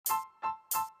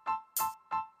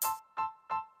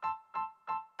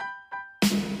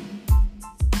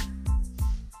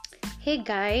Hey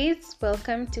guys,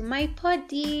 welcome to my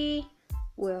podcast.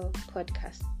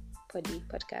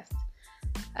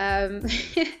 Um,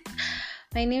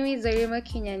 my name is Zarima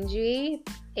Kinyanjui,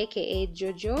 aka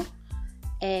Jojo,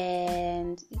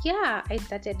 and I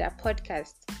started a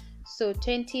podcast. So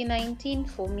 2019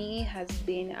 for me has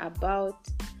been about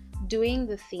doing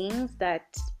the things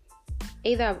that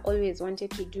either I've always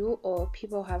wanted to do or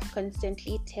people have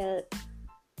constantly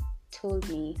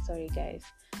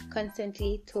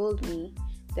told me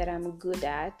that I'm good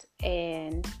at,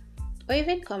 and or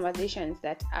even conversations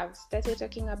that I've started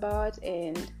talking about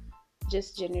and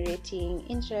just generating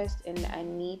interest and a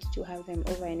need to have them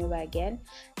over and over again.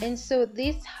 And so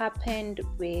this happened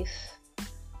with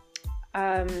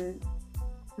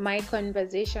my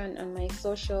conversation on my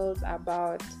socials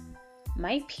about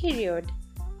my period.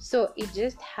 So it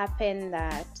just happened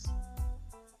that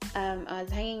I was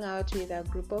hanging out with a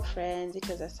group of friends. It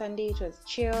was a Sunday, it was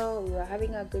chill, we were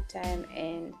having a good time,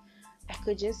 and I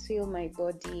could just feel my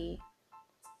body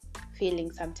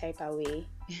feeling some type of way.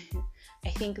 I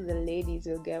think the ladies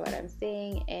will get what I'm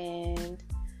saying. And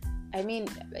I mean,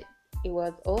 it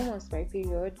was almost my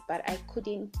period, but I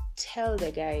couldn't tell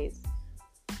the guys,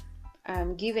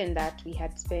 given that we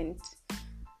had spent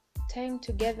time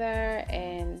together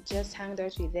and just hanged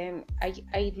out with them.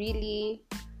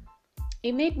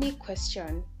 It made me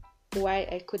question why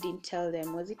I couldn't tell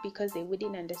them. Was it because they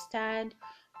wouldn't understand?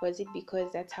 Was it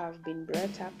because that's how I've been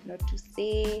brought up not to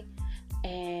say?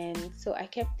 And so I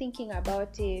kept thinking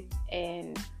about it,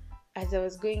 and as I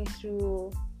was going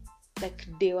through like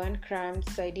day one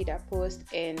cramps, so I did a post,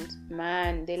 and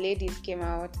man, the ladies came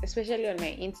out, especially on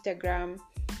my Instagram,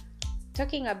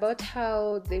 talking about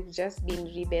how they've just been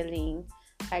rebelling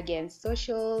against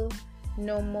social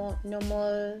normal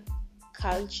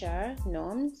culture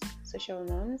norms, social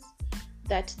norms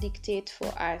that dictate for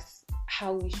us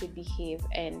how we should behave.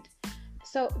 And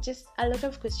so just a lot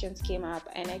of questions came up,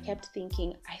 and I kept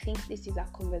thinking, I think this is a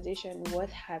conversation worth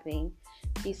having.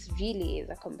 This really is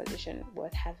a conversation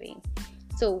worth having.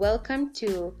 So welcome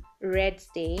to Red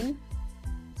Stain.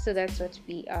 So that's what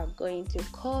we are going to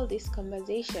call these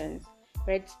conversations,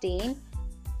 Red Stain.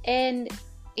 And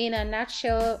in a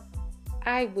nutshell,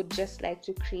 I would just like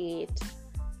to create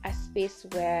a space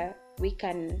where we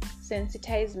can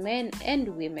sensitize men and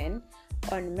women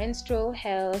on menstrual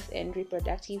health and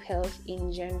reproductive health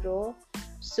in general,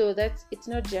 so that it's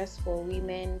not just for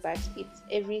women, but it's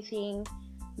everything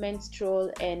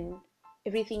menstrual and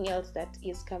everything else that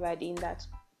is covered in that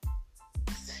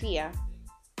sphere.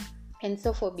 And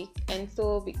so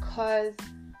because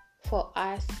for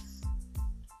us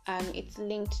it's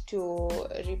linked to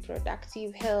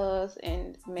reproductive health,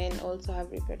 and men also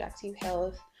have reproductive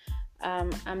health.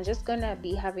 I'm just gonna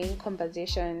be having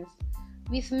conversations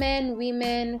with men,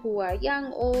 women who are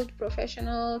young, old,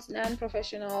 professionals,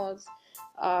 non-professionals,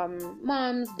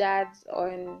 moms, dads,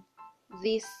 on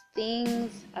these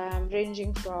things,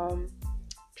 ranging from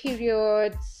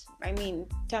periods,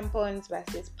 tampons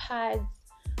versus pads,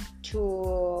 to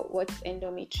what's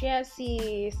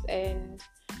endometriosis and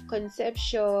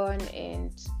conception,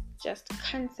 and just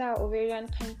cancer, ovarian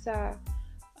cancer,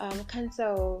 cancer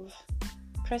of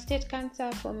prostate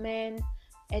cancer for men,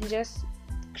 and just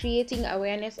creating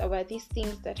awareness about these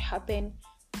things that happen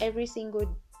every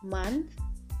single month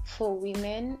for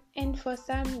women, and for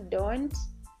some don't,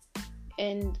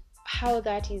 and how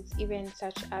that is even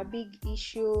such a big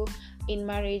issue in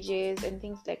marriages and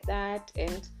things like that,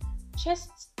 and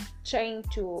just trying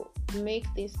to make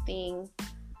this thing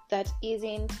that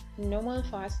isn't normal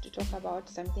for us to talk about,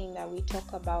 something that we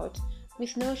talk about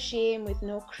with no shame, with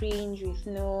no cringe, with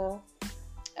no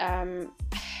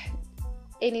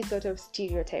any sort of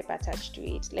stereotype attached to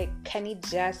it. Like, can it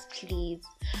just please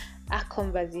a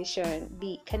conversation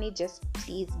be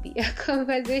a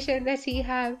conversation that we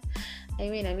have?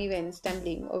 I'm even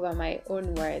stumbling over my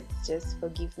own words, just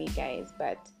forgive me guys,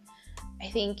 but I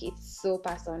think it's so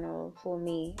personal for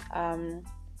me. And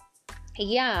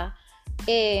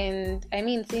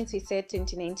since we said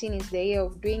 2019 is the year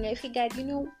of doing, I figured,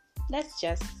 let's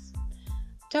just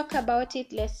talk about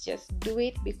it. Let's just do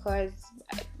it, because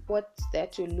what's there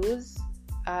to lose?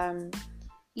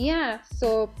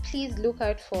 So please look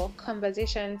out for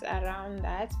conversations around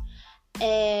that.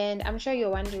 And I'm sure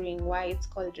you're wondering why it's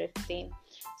called Red Stain.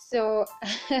 So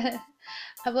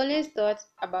I've always thought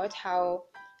about how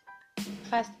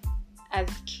first, as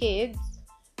kids,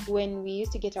 when we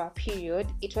used to get our period,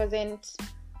 it wasn't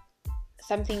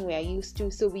something we are used to,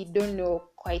 so we don't know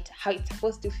quite how it's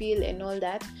supposed to feel and all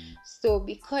that. So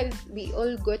because we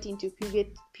all got into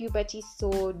puberty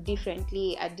so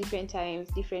differently at different times,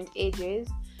 different ages,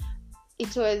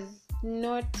 it was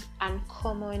not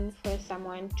uncommon for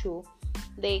someone to,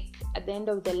 like, at the end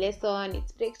of the lesson,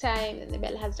 it's break time and the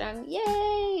bell has rung.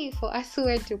 Yay! For us who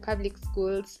went to public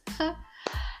schools,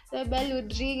 the bell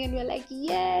would ring and we're like,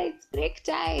 yay, it's break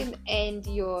time. And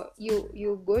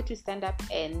you go to stand up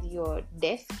and your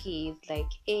desk is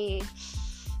like, hey,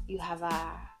 you have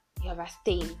a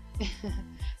stain.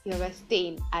 You have a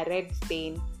stain, a red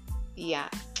stain. Yeah,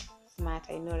 smart,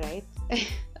 I know, right?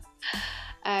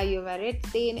 You have a red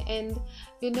stain, and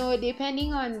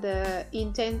depending on the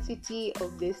intensity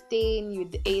of the stain,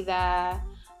 you'd either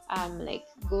like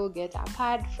go get a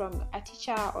pad from a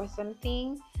teacher or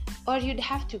something, or you'd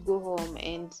have to go home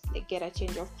and like get a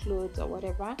change of clothes or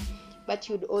whatever. But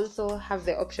you'd also have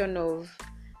the option of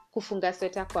kufunga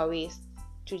sweta kwa waist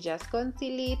to just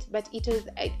conceal it. But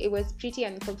it was pretty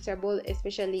uncomfortable,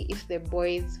 especially if the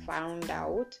boys found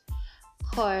out,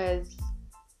 because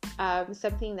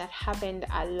something that happened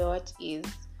a lot is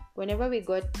whenever we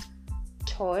got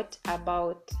taught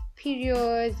about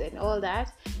periods and all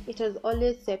that, it was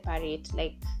always separate,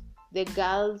 like the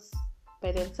girls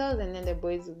by themselves, and then the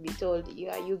boys would be told,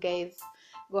 you guys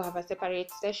go have a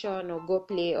separate session or go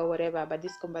play or whatever, but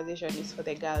this conversation is for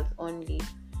the girls only.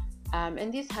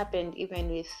 And this happened even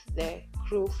with the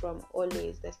crew from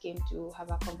Always that came to have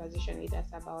a conversation with us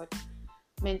about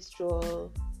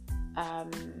menstrual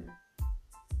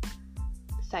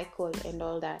cycle and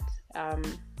all that.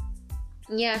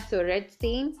 So red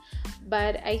stain.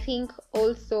 But I think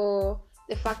also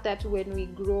the fact that when we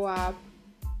grow up,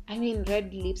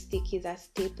 red lipstick is a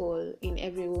staple in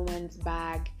every woman's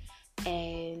bag,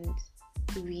 and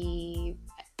we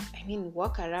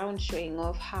walk around showing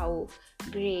off how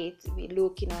great we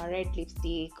look in our red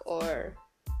lipstick or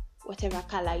whatever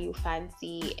color you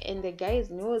fancy, and the guys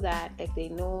know that, like they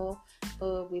know,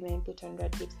 oh, women put on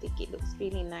red lipstick, it looks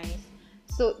really nice.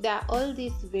 So there are all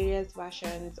these various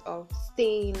versions of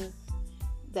stains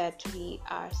that we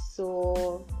are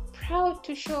so proud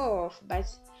to show off, but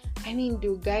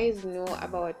do guys know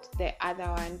about the other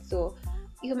one? So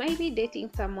you might be dating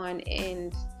someone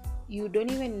and you don't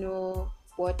even know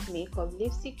what make of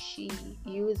lipstick she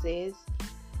uses,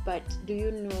 but do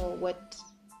you know what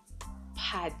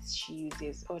pads she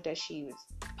uses, or does she use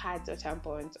pads or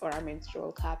tampons or a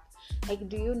menstrual cup? Like,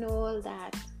 do you know all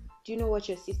that? Do you know what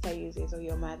your sister uses or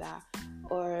your mother?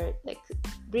 Or like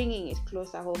bringing it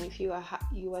closer home, if you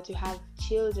were to have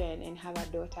children and have a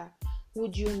daughter,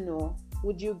 would you know?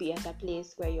 Would you be at a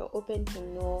place where you're open to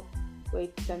know, where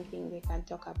it's something they can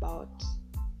talk about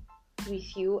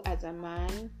with you as a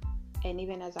man? And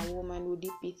even as a woman, would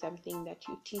it be something that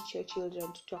you teach your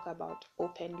children to talk about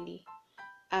openly?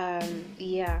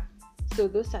 So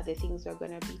those are the things we're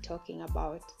going to be talking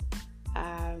about.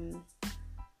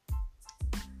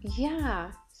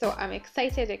 So I'm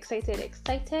excited,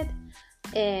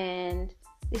 and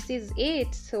this is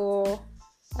it. So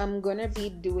I'm gonna be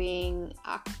doing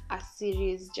a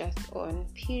series just on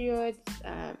periods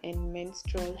and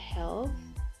menstrual health.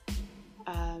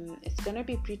 It's gonna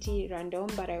be pretty random,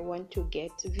 but I want to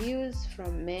get views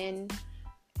from men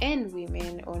and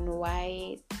women on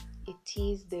why it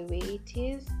is the way it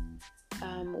is.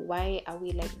 Why are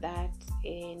we like that?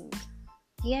 And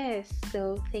yes,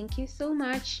 so thank you so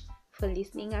much for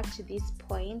listening up to this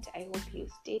point. I hope you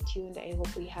stay tuned. I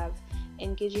hope we have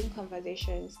engaging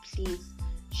conversations. Please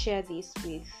share this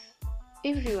with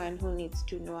everyone who needs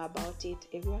to know about it,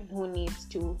 everyone who needs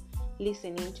to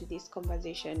listen into this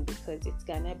conversation, because it's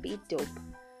gonna be dope.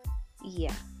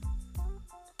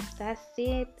 That's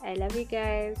it. I love you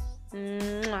guys.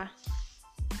 Mwah.